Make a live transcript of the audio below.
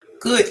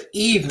Good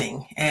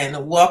evening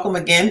and welcome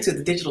again to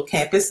the digital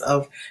campus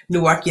of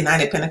Newark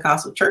United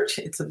Pentecostal Church.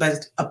 It's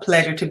a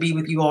pleasure to be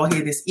with you all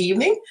here this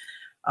evening.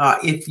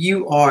 If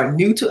you are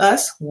new to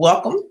us,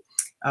 welcome.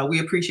 We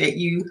appreciate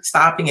you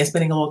stopping and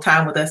spending a little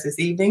time with us this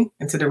evening.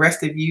 And to the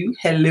rest of you,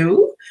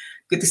 hello.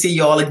 Good to see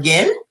you all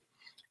again.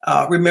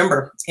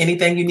 Remember,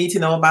 anything you need to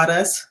know about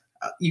us,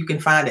 you can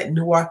find at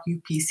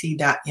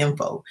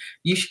newarkupc.info.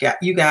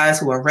 You guys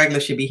who are regular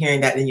should be hearing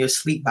that in your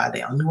sleep by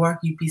now.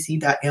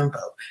 newarkupc.info.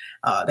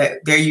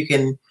 There you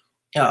can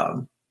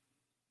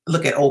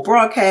look at old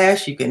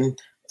broadcasts. You can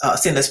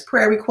send us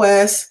prayer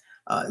requests.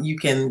 You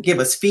can give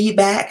us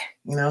feedback.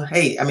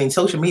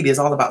 Social media is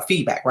all about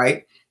feedback,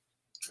 right?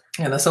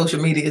 And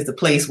social media is the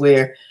place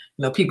where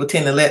people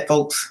tend to let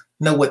folks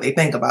know what they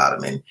think about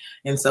them,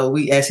 and so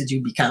we ask that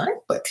you be kind,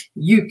 but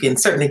you can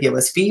certainly give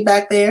us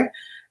feedback there.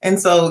 And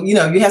so you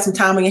have some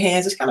time on your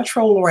hands, just kind of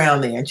troll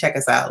around there and check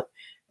us out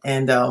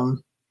and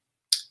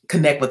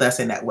connect with us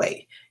in that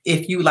way.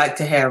 If you like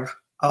to have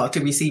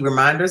to receive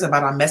reminders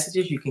about our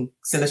messages, you can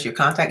send us your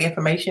contact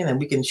information and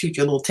we can shoot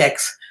you a little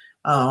text.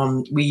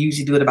 We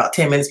usually do it about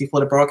 10 minutes before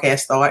the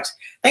broadcast starts,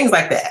 things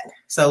like that.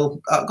 So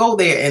go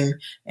there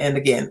and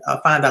again,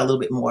 find out a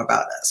little bit more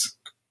about us.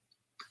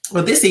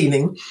 Well, this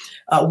evening,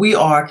 we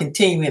are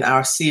continuing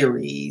our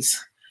series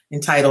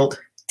entitled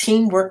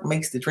Teamwork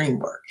Makes the Dream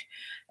Work.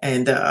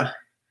 And the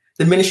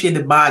ministry of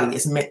the body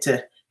is meant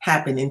to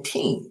happen in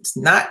teams,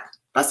 not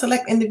by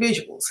select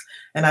individuals.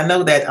 And I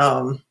know that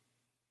I'll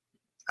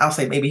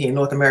say maybe here in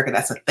North America,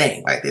 that's a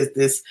thing, right? There's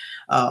this,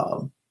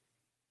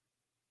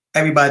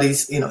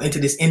 everybody's, into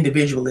this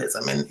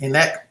individualism. And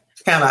that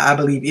kind of, I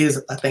believe,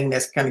 is a thing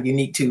that's kind of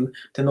unique to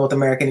North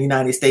America and the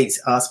United States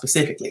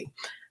specifically.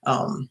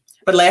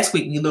 But last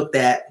week we looked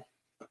at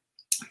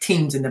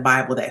teams in the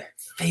Bible that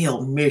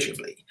failed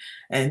miserably.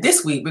 And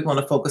this week we're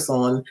going to focus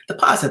on the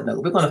positive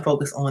note. We're going to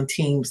focus on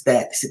teams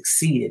that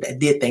succeeded, that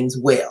did things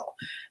well.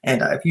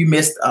 And if you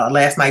missed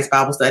last night's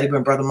Bible study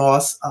when Brother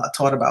Moss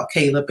taught about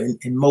Caleb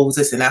and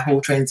Moses and that whole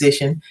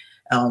transition,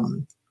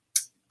 and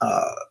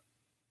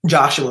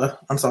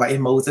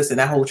Moses and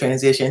that whole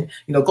transition,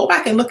 go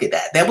back and look at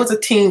that. That was a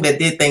team that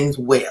did things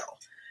well.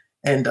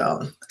 And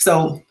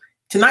so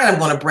tonight I'm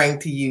going to bring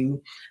to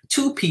you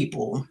two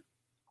people,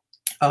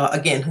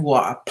 again, who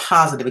are a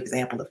positive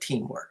example of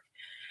teamwork.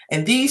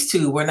 And these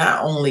two were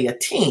not only a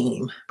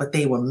team, but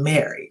they were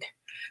married.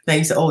 Now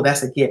you say, oh,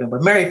 that's a given.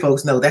 But married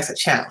folks know that's a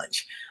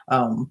challenge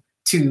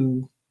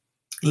to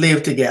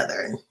live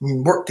together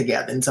and work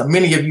together. And so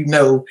many of you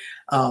know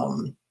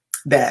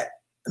that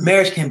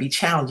marriage can be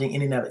challenging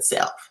in and of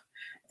itself.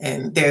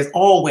 And there's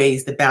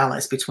always the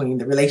balance between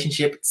the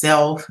relationship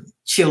itself,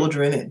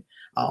 children,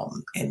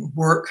 and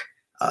work,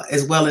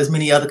 as well as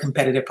many other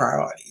competitive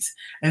priorities.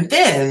 And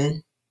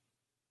then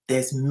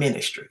there's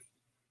ministry.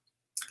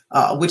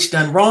 Which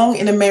done wrong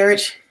in a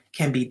marriage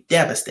can be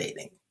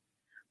devastating,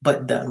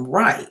 but done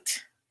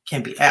right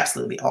can be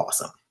absolutely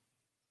awesome.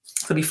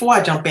 So before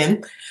I jump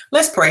in,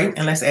 let's pray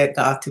and let's ask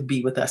God to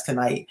be with us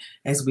tonight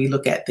as we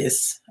look at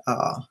this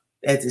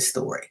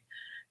story.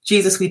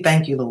 Jesus, we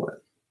thank you, Lord,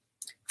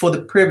 for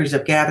the privilege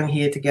of gathering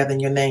here together in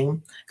your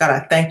name. God,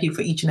 I thank you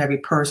for each and every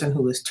person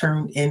who has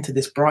turned into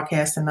this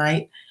broadcast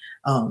tonight.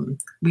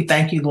 We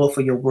thank you, Lord,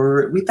 for your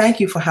word. We thank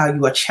you for how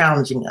you are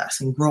challenging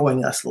us and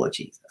growing us, Lord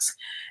Jesus.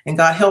 And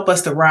God, help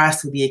us to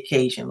rise to the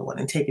occasion, Lord,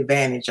 and take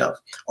advantage of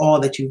all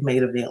that you've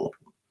made available.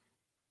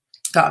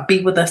 God,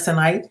 be with us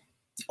tonight.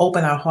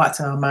 Open our hearts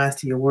and our minds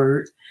to your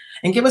word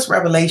and give us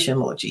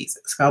revelation, Lord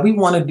Jesus. God, we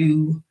want to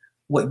do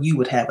what you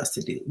would have us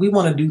to do. We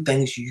want to do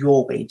things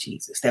your way,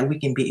 Jesus, that we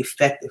can be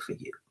effective for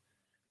you.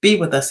 Be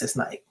with us this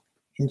night.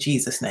 In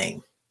Jesus'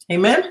 name.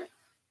 Amen.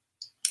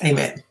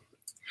 Amen.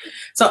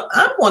 So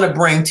I'm going to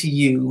bring to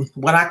you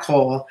what I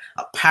call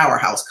a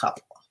powerhouse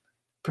couple,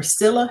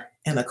 Priscilla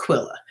and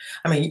Aquila.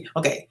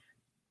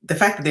 The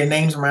fact that their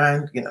names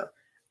rhyme,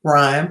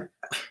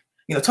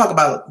 talk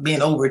about being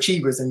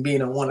overachievers and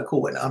being on one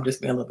accord. I'm just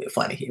being a little bit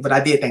funny here, but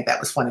I did think that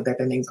was funny that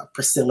their names are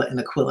Priscilla and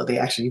Aquila. They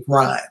actually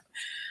rhyme.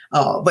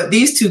 But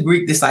these two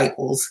Greek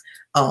disciples,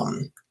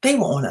 they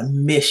were on a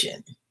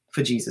mission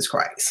for Jesus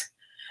Christ.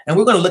 And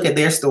we're going to look at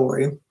their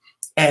story,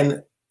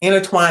 and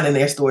intertwined in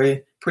their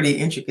story pretty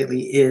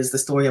intricately is the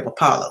story of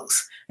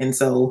Apollos. And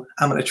so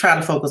I'm going to try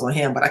to focus on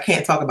him, but I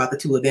can't talk about the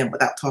two of them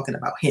without talking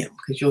about him,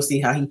 because you'll see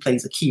how he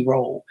plays a key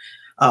role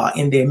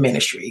in their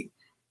ministry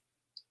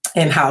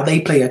and how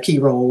they play a key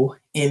role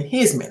in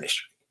his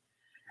ministry.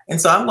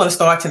 And so I'm going to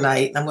start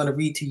tonight. I'm going to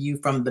read to you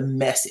from the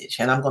Message,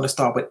 and I'm going to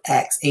start with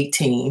Acts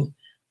 18,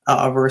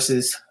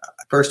 verse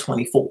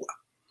 24.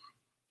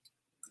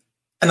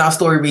 And our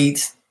story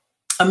reads,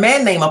 a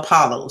man named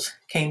Apollos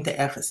came to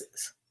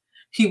Ephesus.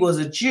 He was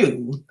a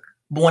Jew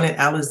born in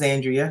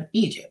Alexandria,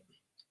 Egypt,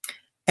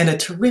 and a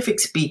terrific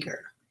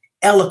speaker,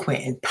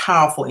 eloquent and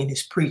powerful in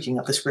his preaching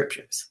of the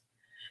scriptures.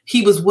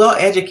 He was well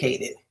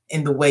educated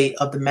in the way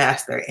of the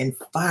master and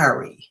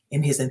fiery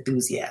in his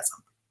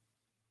enthusiasm.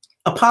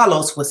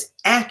 Apollos was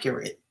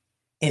accurate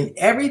in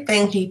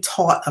everything he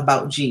taught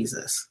about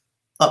Jesus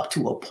up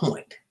to a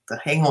point. So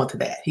hang on to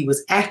that. He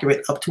was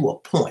accurate up to a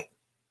point.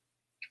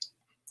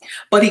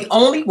 But he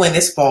only went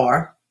as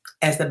far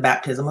as the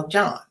baptism of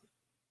John.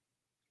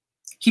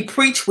 He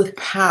preached with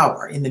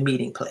power in the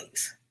meeting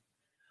place.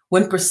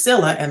 When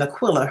Priscilla and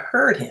Aquila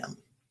heard him,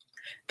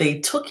 they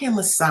took him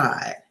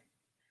aside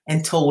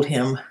and told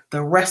him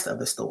the rest of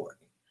the story.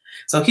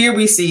 So here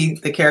we see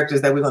the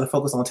characters that we're going to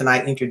focus on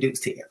tonight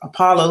introduced here: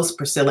 Apollos,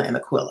 Priscilla, and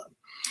Aquila.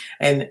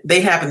 And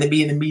they happened to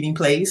be in the meeting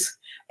place,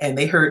 and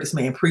they heard this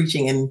man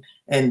preaching,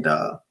 and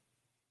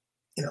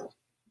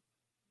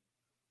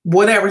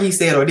whatever he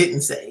said or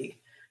didn't say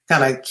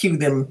kind of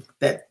cued them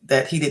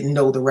that he didn't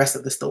know the rest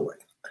of the story.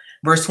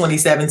 Verse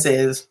 27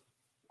 says,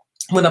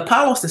 when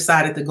Apollos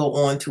decided to go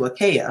on to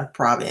Achaia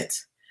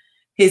province,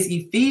 his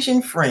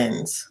Ephesian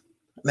friends,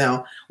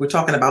 now we're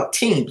talking about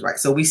teams, right?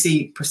 So we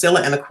see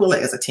Priscilla and Aquila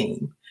as a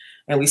team,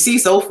 and we see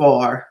so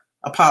far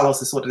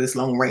Apollos is sort of this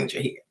lone ranger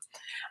here.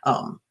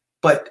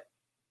 But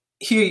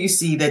here you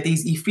see that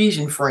these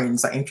Ephesian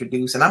friends are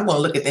introduced, and I'm going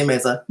to look at them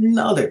as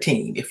another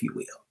team, if you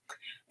will.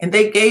 And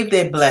they gave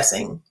their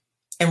blessing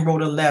and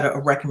wrote a letter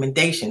of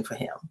recommendation for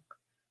him,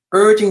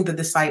 urging the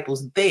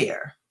disciples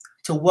there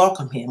to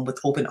welcome him with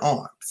open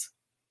arms.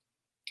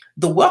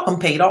 The welcome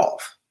paid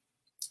off.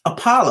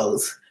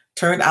 Apollos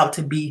turned out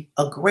to be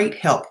a great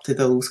help to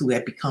those who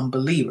had become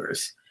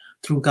believers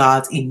through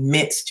God's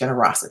immense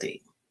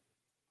generosity.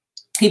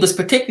 He was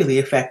particularly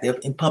effective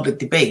in public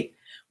debate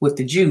with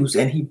the Jews,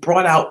 and he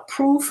brought out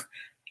proof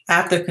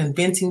after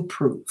convincing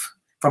proof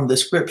from the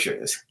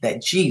scriptures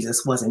that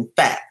Jesus was in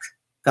fact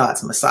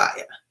God's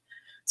Messiah.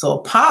 So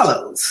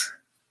Apollos,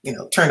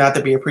 turned out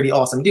to be a pretty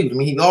awesome dude. I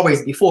mean, he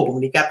always before, but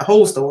when he got the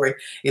whole story,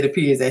 it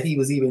appears that he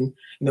was even,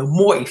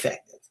 more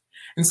effective.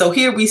 And so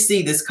here we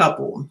see this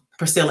couple,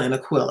 Priscilla and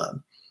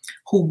Aquila,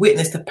 who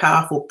witnessed the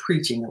powerful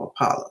preaching of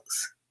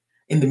Apollos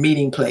in the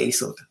meeting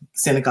place or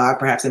synagogue,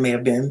 perhaps it may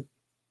have been.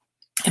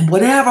 And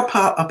whatever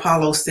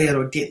Apollos said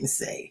or didn't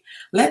say,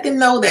 let them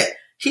know that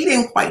he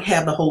didn't quite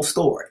have the whole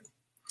story.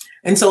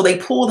 And so they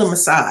pulled him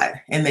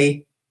aside and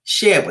they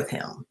shared with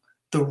him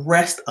the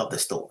rest of the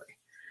story.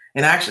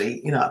 And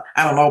actually,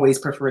 I don't always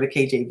prefer the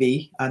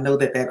KJV. I know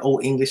that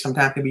Old English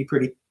sometimes can be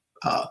pretty,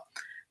 tough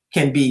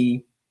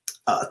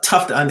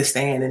to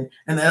understand. And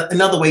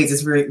in other ways,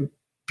 it's very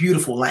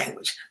beautiful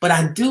language. But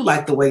I do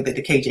like the way that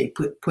the KJ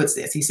puts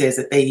this. He says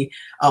that they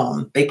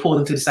pulled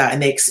him to the side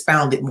and they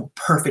expounded more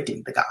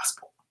perfectly the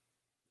gospel.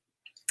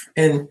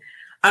 And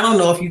I don't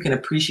know if you can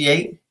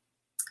appreciate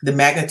the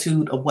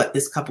magnitude of what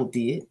this couple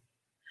did,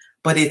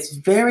 but it's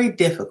very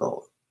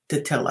difficult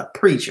to tell a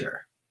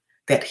preacher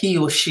that he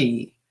or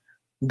she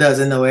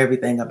doesn't know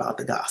everything about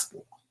the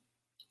gospel.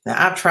 Now,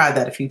 I've tried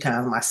that a few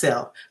times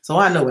myself, so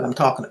I know what I'm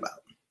talking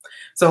about.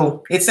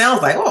 So it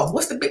sounds like, oh,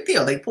 what's the big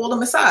deal? They pulled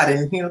him aside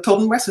and, told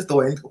him the rest of the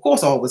story. And of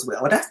course, all was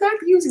well. That's not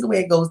usually the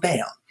way it goes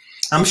down.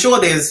 I'm sure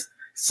there's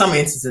some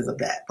instances of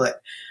that,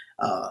 but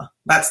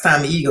lots of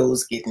time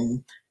egos get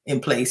in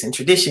place and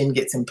tradition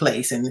gets in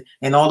place and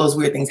all those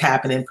weird things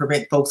happen and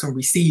prevent folks from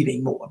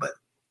receiving more.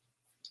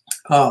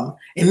 But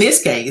in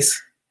this case,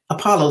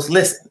 Apollos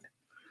listened.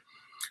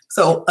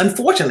 So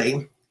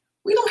unfortunately,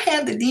 we don't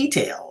have the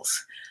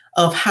details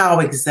of how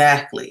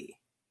exactly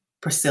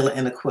Priscilla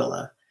and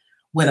Aquila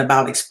went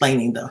about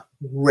explaining the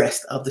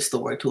rest of the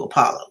story to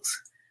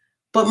Apollos.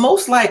 But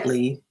most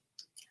likely,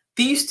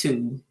 these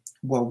two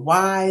were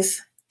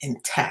wise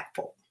and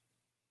tactful.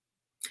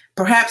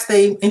 Perhaps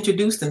they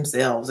introduced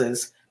themselves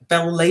as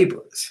fellow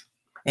laborers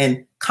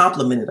and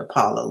complimented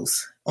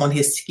Apollos on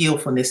his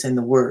skillfulness in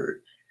the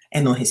word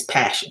and on his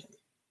passion.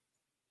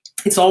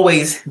 It's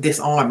always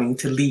disarming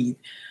to lead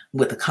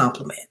with a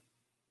compliment.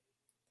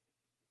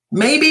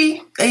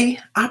 Maybe they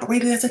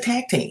operated as a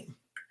tag team.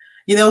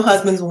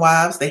 Husbands and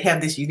wives, they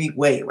have this unique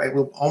way, right?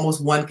 Where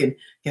almost one can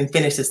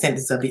finish the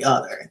sentence of the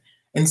other.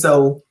 And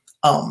so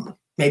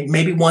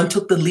maybe one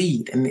took the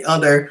lead and the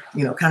other,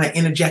 kind of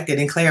interjected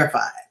and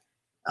clarified.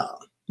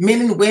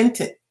 Men and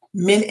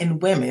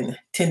women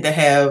tend to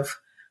have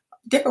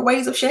different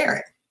ways of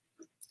sharing.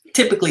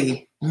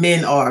 Typically,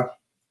 men are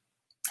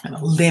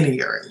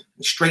linear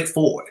and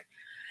straightforward,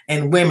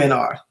 and women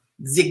are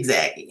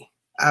zigzaggy.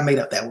 I made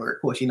up that word,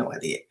 of course, I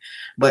did.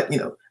 But,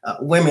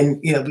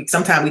 women,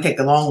 sometimes we take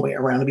the long way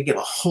around and we give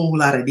a whole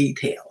lot of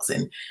details.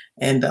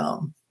 And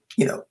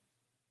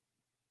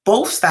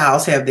both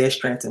styles have their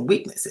strengths and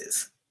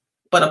weaknesses.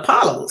 But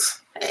Apollos,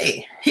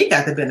 hey, he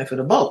got the benefit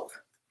of both.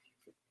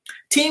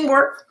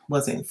 Teamwork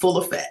was in full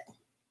effect.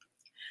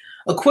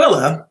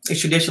 Aquila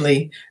is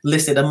traditionally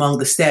listed among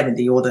the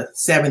 70 or the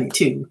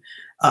 72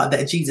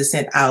 that Jesus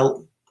sent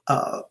out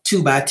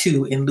 2 by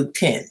 2 in Luke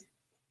 10.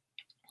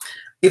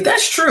 If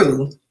that's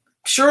true,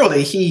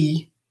 surely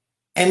he,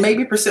 and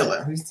maybe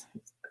Priscilla, who's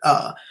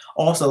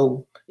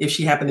also, if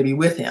she happened to be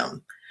with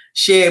him,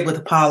 shared with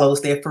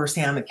Apollos their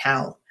firsthand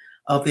account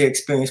of their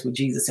experience with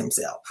Jesus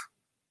himself.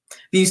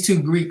 These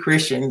two Greek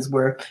Christians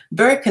were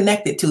very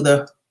connected to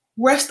the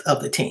rest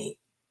of the team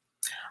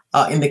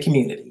in the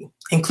community,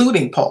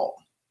 including Paul.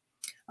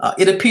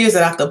 It appears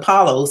that after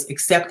Apollos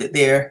accepted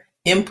their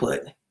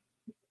input,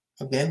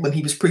 again, when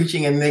he was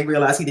preaching and they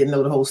realized he didn't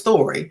know the whole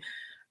story,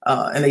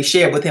 and they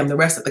shared with him the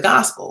rest of the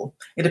gospel,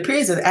 it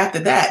appears that after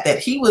that, that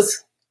he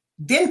was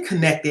then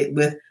connected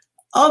with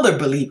other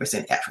believers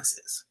in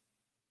Ephesus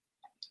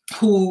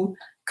who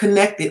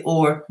connected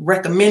or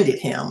recommended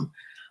him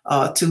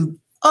to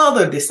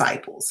other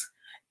disciples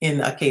in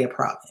Achaia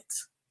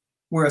province,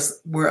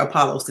 where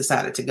Apollos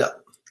decided to go.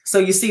 So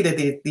you see that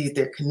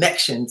there are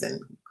connections and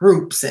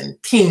groups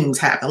and teams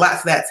happen.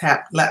 Lots of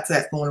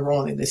that's going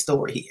on in this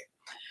story here.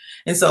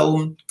 And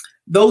so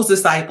those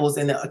disciples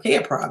in the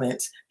Achaia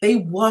province, they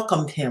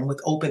welcomed him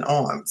with open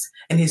arms,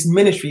 and his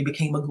ministry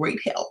became a great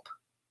help.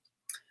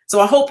 So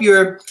I hope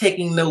you're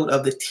taking note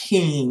of the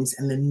teams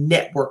and the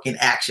network in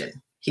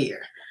action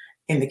here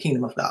in the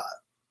kingdom of God.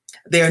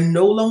 They are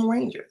no lone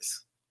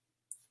rangers.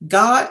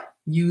 God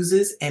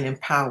uses and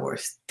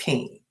empowers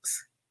teams.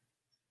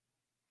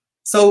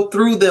 So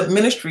through the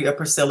ministry of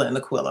Priscilla and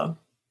Aquila,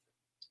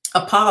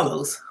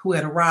 Apollos, who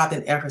had arrived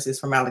in Ephesus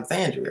from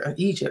Alexandria,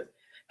 Egypt,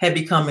 had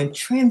become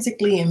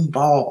intrinsically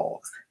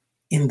involved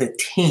in the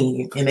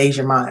team in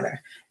Asia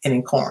Minor and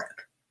in Corinth.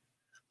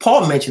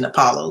 Paul mentioned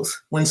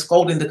Apollos when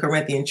scolding the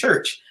Corinthian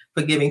church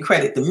for giving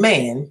credit to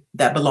man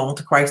that belonged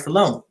to Christ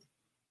alone.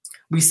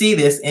 We see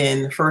this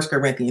in 1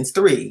 Corinthians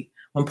 3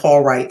 when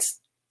Paul writes,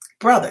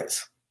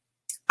 "Brothers,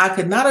 I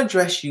could not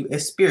address you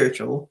as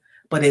spiritual,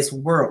 but as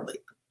worldly,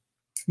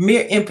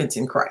 mere infants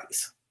in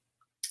Christ.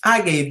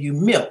 I gave you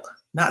milk,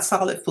 not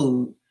solid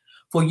food,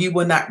 for you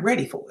were not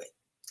ready for it.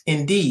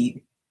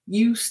 Indeed,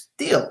 you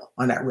still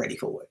are not ready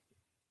for it.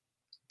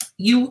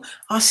 You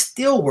are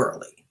still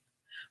worldly.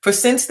 For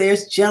since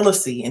there's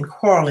jealousy and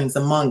quarrelings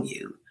among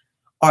you,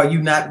 are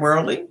you not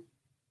worldly?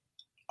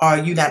 Are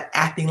you not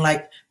acting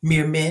like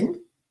mere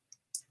men?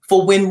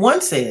 For when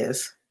one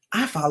says,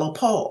 I follow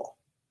Paul,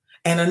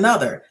 and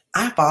another,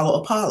 I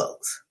follow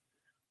Apollos,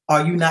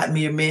 are you not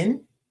mere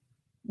men?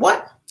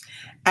 What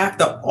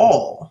after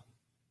all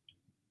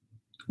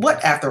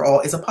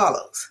is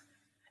Apollos?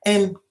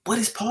 And what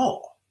is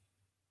Paul?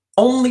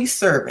 Only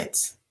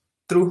servants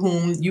through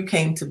whom you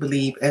came to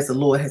believe as the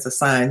Lord has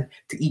assigned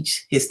to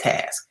each his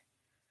task.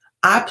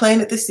 I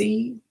planted the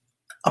seed,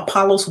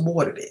 Apollos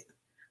watered it,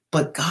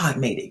 but God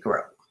made it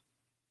grow.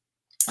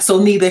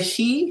 So neither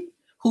he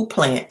who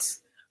plants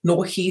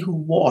nor he who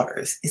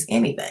waters is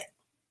anything,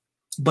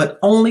 but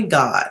only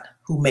God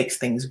who makes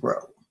things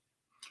grow."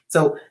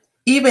 So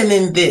even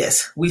in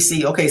this, we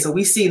see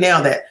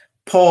now that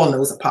Paul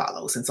knows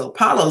Apollos. And so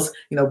Apollos,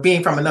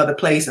 being from another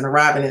place and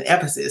arriving in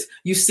Ephesus,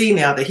 you see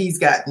now that he's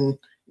gotten,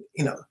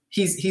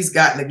 he's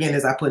gotten, again,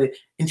 as I put it,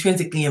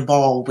 intrinsically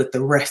involved with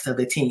the rest of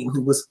the team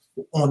who was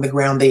on the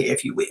ground there,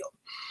 if you will.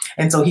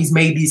 And so he's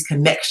made these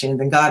connections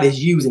and God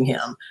is using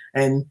him.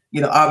 And,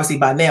 obviously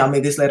by now,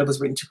 this letter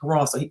was written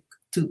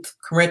to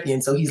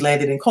Corinthians. So he's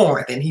landed in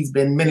Corinth and he's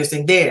been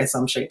ministering there in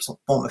some shape, form,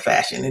 or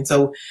fashion. And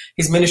so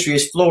his ministry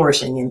is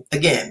flourishing. And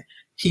again,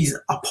 he's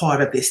a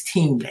part of this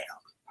team now.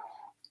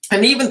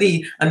 And even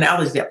the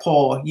analogy that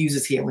Paul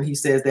uses here when he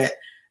says that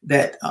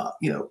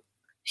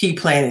he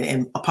planted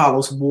and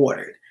Apollos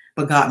watered,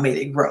 but God made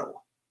it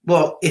grow.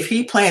 Well, if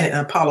he planted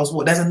and Apollos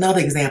watered, that's another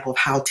example of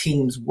how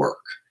teams work.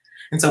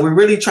 And so we're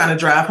really trying to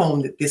drive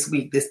home this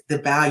week the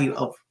value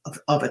of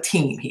a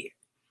team here.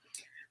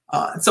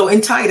 So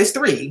in Titus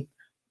 3,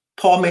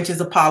 Paul mentions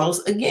Apollos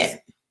again.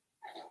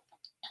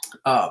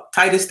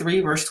 Titus 3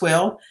 verse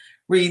 12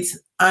 reads,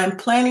 "I'm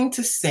planning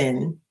to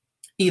send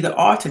either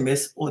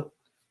Artemis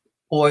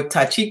or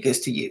Tychicus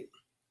to you.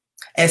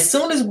 As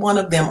soon as one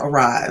of them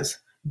arrives,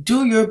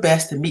 do your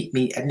best to meet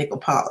me at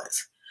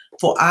Nicopolis,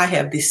 for I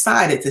have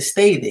decided to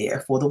stay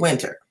there for the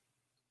winter.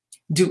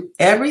 Do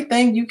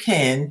everything you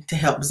can to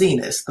help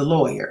Zenas, the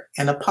lawyer,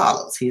 and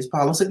Apollos," here's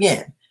Apollos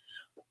again,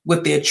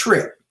 "with their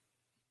trip.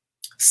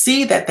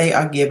 See that they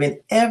are given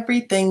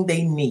everything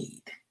they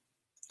need.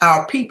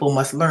 Our people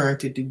must learn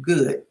to do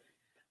good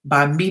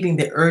by meeting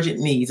the urgent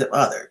needs of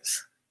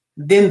others.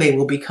 Then they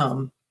will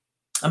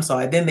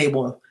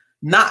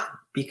not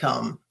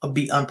become or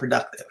be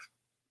unproductive."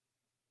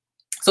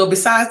 So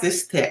besides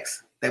this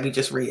text that we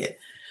just read,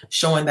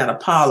 showing that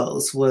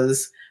Apollos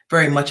was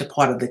very much a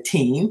part of the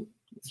team,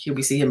 here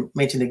we see him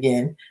mentioned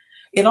again,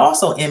 it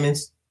also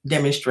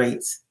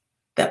demonstrates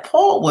that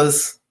Paul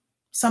was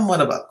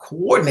somewhat of a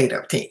coordinator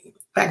of team. In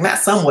fact, not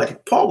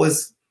somewhat. Paul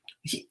was,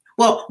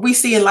 we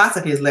see in lots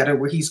of his letter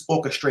where he's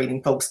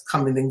orchestrating folks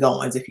coming and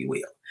goings, if you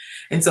will.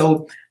 And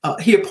so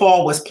here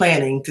Paul was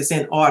planning to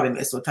send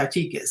Artemis or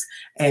Tychicus,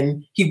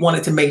 and he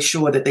wanted to make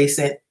sure that they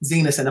sent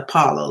Zenas and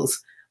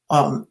Apollos,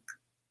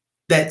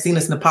 that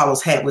Zenas and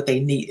Apollos had what they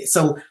needed.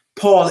 So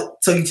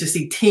you just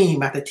see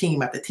team after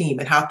team after team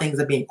and how things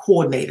are being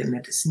coordinated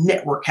and this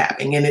network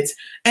happening and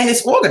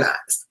it's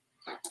organized.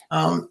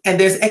 And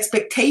there's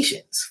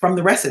expectations from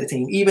the rest of the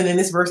team, even in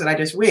this verse that I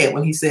just read,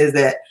 when he says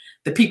that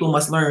the people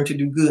must learn to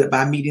do good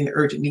by meeting the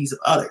urgent needs of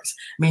others.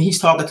 He's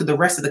talking to the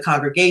rest of the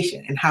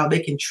congregation and how they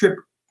can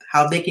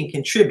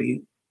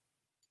contribute,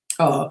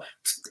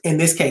 in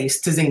this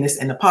case, to Zenas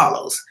and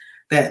Apollos,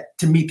 that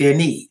to meet their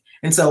need.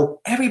 And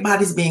so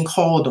everybody's being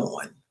called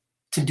on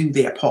to do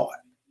their part.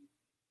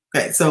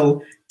 Okay,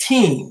 so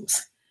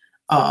teams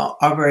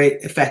are very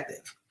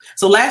effective.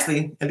 So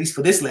lastly, at least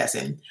for this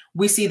lesson,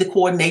 we see the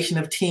coordination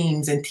of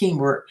teams and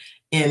teamwork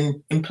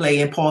in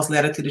play in Paul's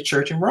letter to the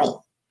church in Rome,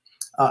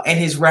 and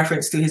his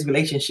reference to his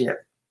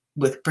relationship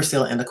with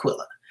Priscilla and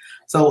Aquila.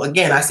 So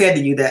again, I said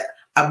to you that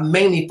I'm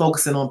mainly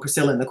focusing on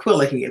Priscilla and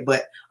Aquila here,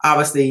 but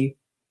obviously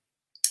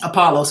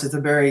Apollos is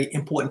a very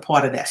important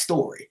part of that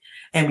story.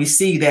 And we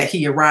see that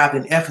he arrived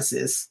in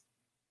Ephesus,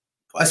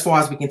 as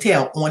far as we can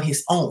tell, on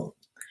his own.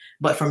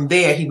 But from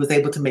there, he was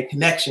able to make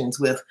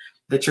connections with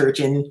the church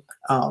in,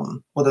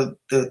 or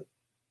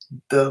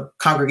the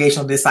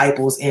congregational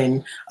disciples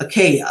in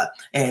Achaia.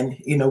 And,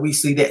 we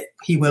see that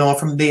he went on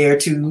from there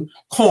to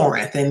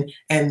Corinth.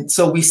 And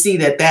so we see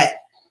that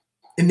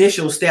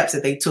initial steps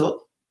that they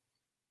took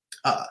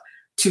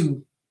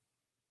to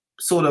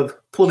sort of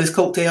pull his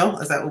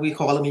coattail, is that what we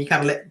call him? You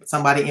kind of let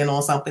somebody in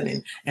on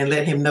something and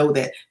let him know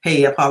that,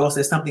 hey, Apollos,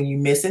 there's something you're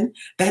missing.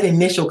 That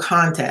initial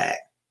contact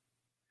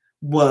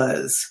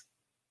was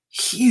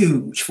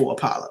huge for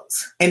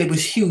Apollos, and it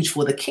was huge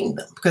for the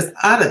kingdom, because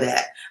out of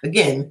that,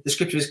 again, the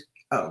scriptures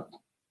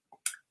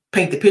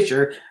paint the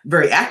picture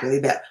very accurately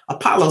that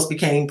Apollos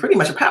became pretty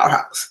much a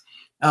powerhouse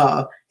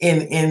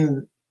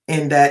in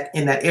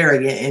that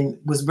area, and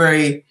was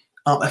very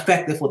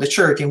effective for the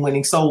church in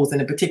winning souls,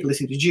 and in particular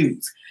to the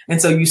Jews.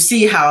 And so you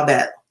see how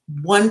that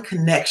one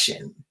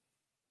connection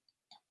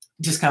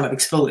just kind of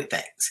exploded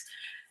things.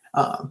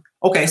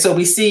 Okay, so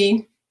we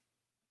see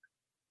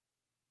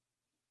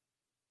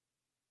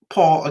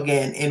Paul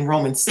again in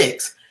Romans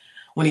 6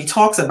 when he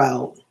talks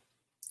about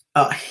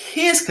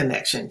his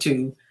connection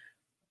to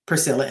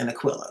Priscilla and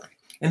Aquila.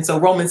 And so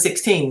Romans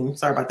 16,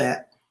 sorry about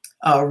that,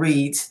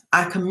 reads,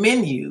 I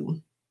commend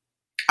you,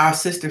 our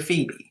sister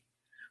Phoebe,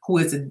 who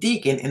is a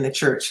deacon in the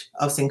church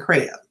of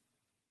Cenchrea.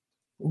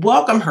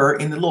 Welcome her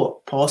in the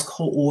Lord. Paul's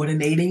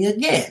coordinating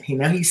again.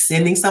 He's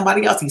sending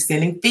somebody else. He's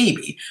sending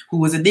Phoebe, who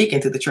was a deacon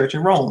to the church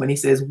in Rome. And he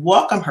says,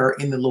 welcome her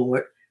in the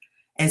Lord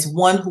as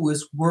one who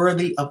is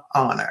worthy of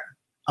honor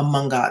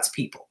among God's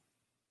people.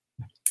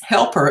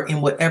 Help her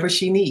in whatever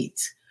she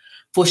needs,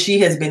 for she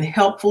has been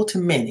helpful to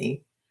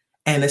many,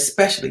 and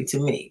especially to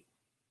me.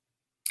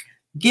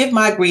 Give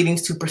my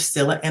greetings to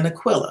Priscilla and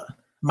Aquila,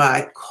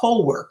 my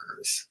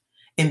co-workers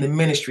in the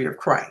ministry of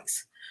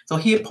Christ. So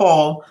here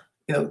Paul,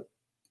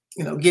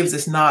 gives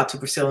this nod to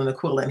Priscilla and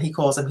Aquila, and he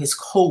calls them his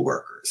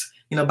co-workers.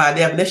 By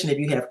definition, if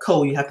you have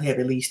co, you have to have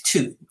at least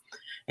two.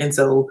 And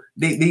so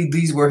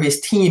these were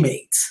his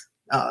teammates,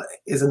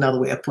 is another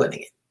way of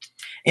putting it.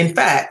 In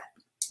fact,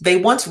 they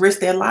once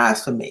risked their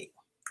lives for me.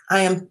 I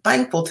am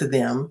thankful to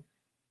them,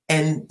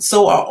 and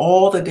so are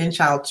all the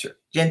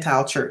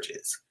Gentile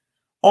churches.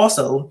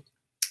 Also,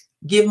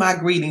 give my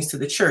greetings to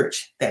the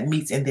church that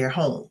meets in their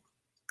home.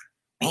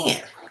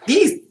 Man,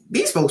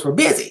 these folks were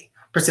busy,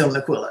 Priscilla and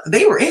Aquila.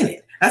 They were in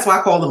it. That's why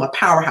I call them a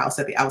powerhouse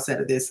at the outset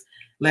of this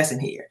lesson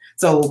here.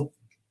 So,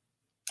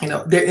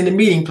 they're in the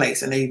meeting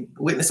place, and they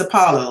witness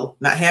Apollo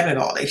not having it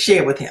all. They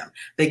share with him.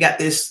 They got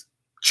this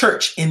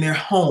church in their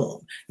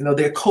home.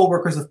 They're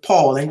co-workers of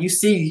Paul, and you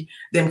see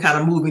them kind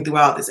of moving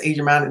throughout this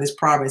Asia Minor and this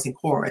province in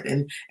Corinth.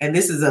 And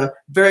this is a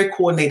very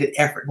coordinated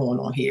effort going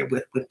on here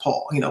with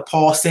Paul.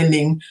 Paul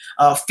sending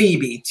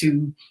Phoebe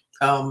to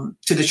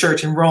the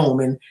church in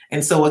Rome.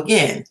 And so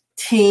again,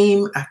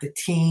 team after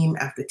team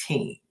after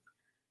team.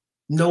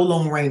 No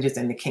lone rangers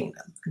in the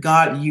kingdom.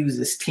 God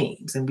uses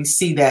teams. And we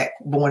see that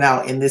borne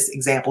out in this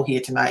example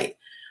here tonight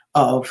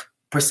of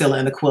Priscilla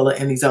and Aquila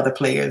and these other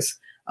players,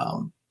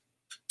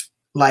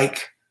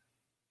 like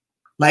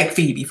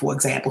Phoebe, for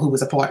example, who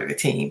was a part of the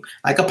team,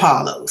 like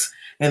Apollos,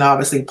 and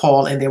obviously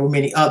Paul, and there were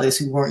many others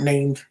who weren't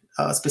named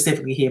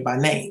specifically here by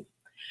name.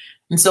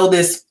 And so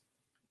this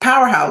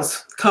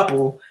powerhouse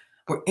couple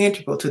were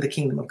integral to the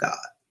kingdom of God.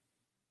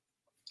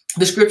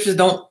 The scriptures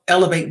don't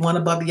elevate one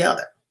above the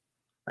other,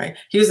 right?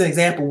 Here's an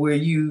example where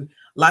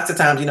lots of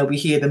times, we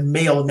hear the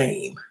male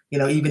name,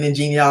 even in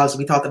genealogy,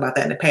 we talked about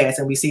that in the past,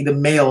 and we see the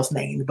male's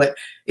name, but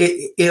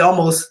it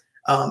almost,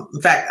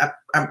 in fact,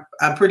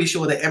 I'm pretty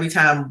sure that every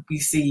time we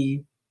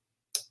see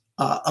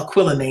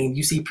Aquila named,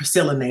 you see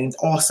Priscilla named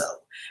also.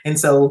 And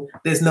so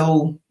there's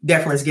no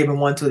deference given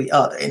one to the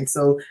other. And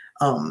so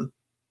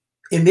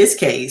in this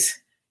case,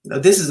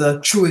 this is a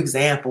true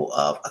example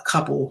of a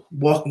couple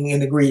walking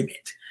in agreement.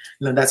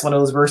 That's one of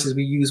those verses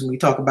we use when we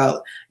talk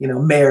about,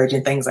 marriage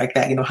and things like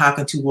that. How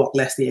can two walk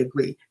lest they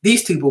agree?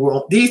 These two were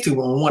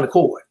on one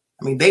accord.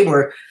 I mean, they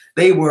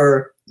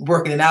were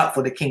working it out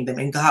for the kingdom,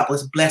 and God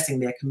was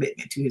blessing their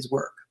commitment to his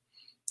work.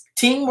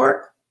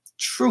 Teamwork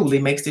truly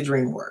makes the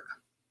dream work.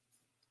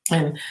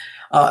 And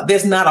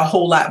there's not a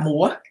whole lot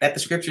more that the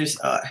scriptures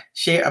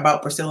share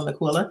about Priscilla and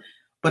Aquila.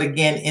 But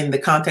again, in the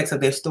context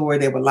of their story,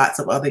 there were lots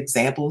of other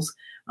examples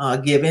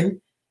given.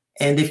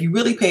 And if you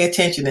really pay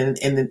attention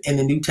in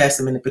the New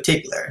Testament in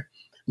particular,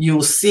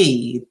 you'll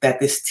see that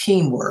this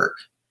teamwork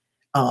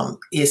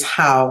is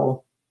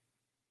how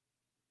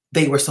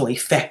they were so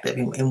effective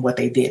in what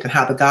they did, and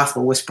how the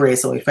gospel was spread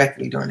so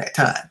effectively during that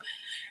time.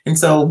 And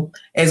so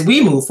as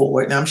we move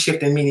forward, and I'm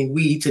shifting, meaning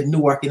we, to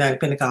Newark United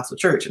Pentecostal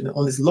Church, and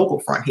on this local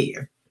front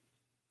here,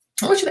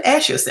 I want you to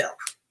ask yourself,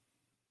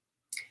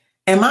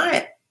 am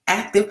I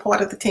active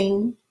part of the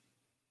team.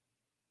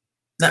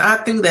 Now,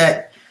 I threw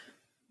that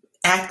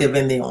active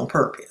in there on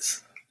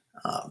purpose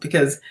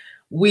because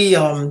we,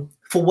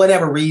 for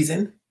whatever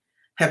reason,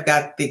 have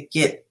got to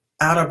get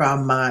out of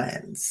our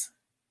minds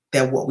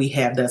that what we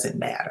have doesn't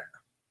matter.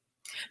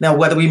 Now,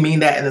 whether we mean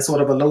that in a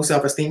sort of a low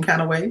self-esteem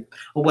kind of way,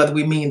 or whether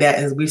we mean that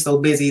as we're so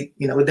busy,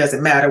 it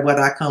doesn't matter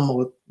whether I come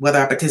or whether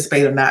I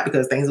participate or not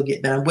because things will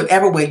get done.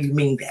 Whatever way you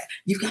mean that,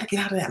 you've got to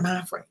get out of that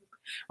mind frame,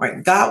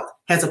 right? God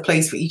has a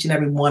place for each and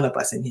every one of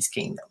us in his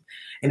kingdom.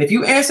 And if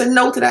you answer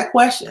no to that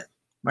question,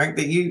 right,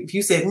 if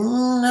you said,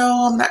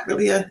 no, I'm not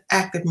really an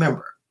active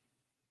member.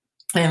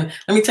 And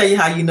let me tell you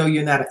how you know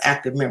you're not an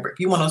active member. If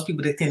you're one of those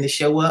people that tend to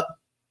show up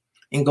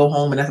and go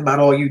home and that's about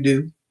all you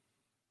do,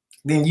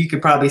 then you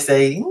could probably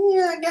say,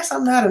 I guess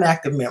I'm not an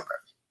active member.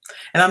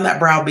 And I'm not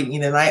browbeating you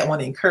tonight. I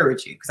want to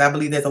encourage you because I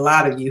believe there's a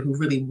lot of you who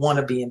really want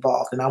to be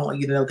involved. And I want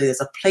you to know there's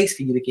a place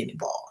for you to get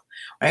involved,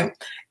 right?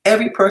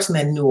 Every person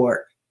at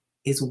Newark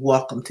is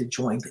welcome to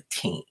join the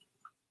team,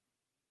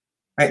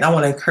 right? And I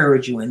want to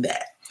encourage you in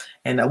that.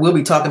 And we'll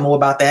be talking more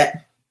about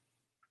that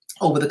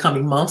over the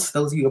coming months.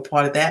 Those of you who are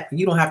part of that,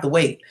 you don't have to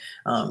wait.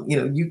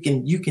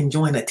 You can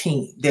join a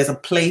team. There's a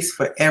place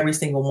for every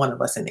single one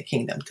of us in the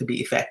kingdom to be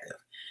effective.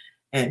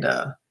 And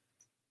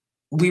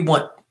we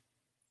want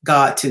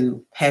God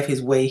to have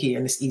his way here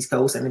in this East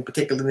Coast, and in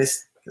particular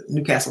this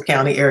Newcastle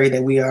County area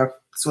that we are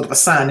sort of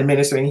assigned to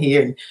ministering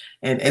here.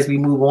 And as we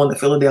move on to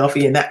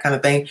Philadelphia and that kind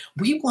of thing,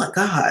 we want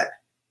God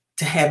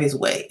to have his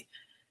way.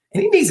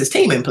 And he needs his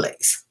team in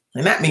place.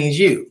 And that means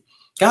you.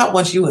 God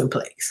wants you in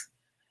place.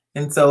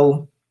 And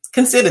so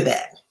consider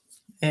that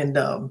and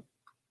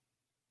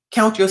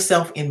count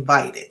yourself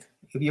invited.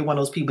 If you're one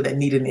of those people that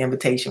needed an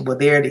invitation, well,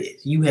 there it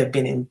is. You have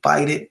been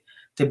invited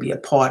to be a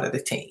part of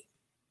the team.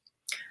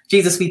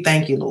 Jesus, we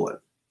thank you, Lord,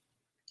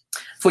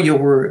 for your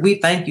word. We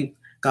thank you,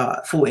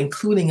 God, for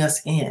including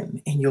us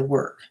in your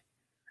work.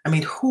 I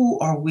mean, who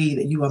are we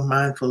that you are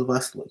mindful of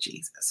us, Lord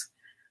Jesus?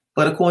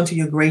 But according to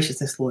your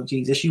graciousness, Lord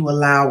Jesus, you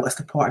allow us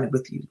to partner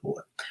with you,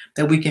 Lord,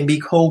 that we can be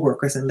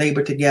co-workers and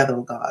labor together,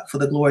 oh God, for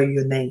the glory of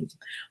your name.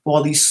 For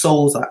all these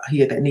souls out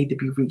here that need to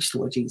be reached,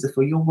 Lord Jesus,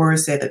 for your word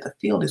said that the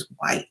field is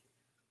white.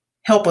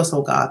 Help us,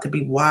 oh God, to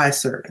be wise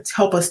servants.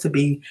 Help us to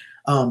be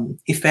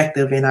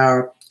effective in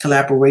our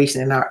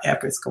collaboration and our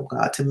efforts, oh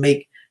God,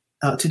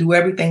 to do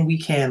everything we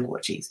can,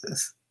 Lord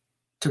Jesus,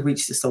 to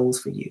reach the souls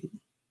for you.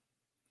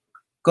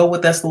 Go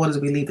with us, Lord, as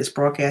we leave this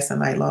broadcast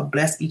tonight. Lord,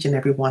 bless each and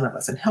every one of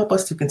us and help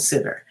us to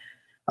consider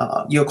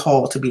your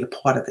call to be a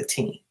part of the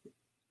team.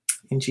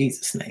 In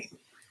Jesus' name,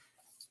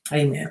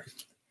 amen.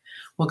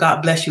 Well,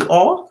 God bless you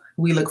all.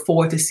 We look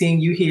forward to seeing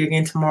you here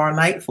again tomorrow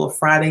night for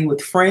Friday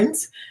with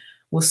Friends.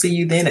 We'll see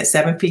you then at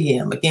 7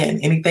 p.m. Again,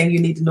 anything you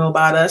need to know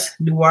about us,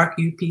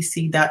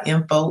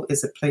 newarkupc.info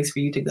is a place for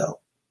you to go.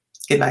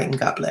 Good night and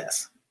God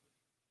bless.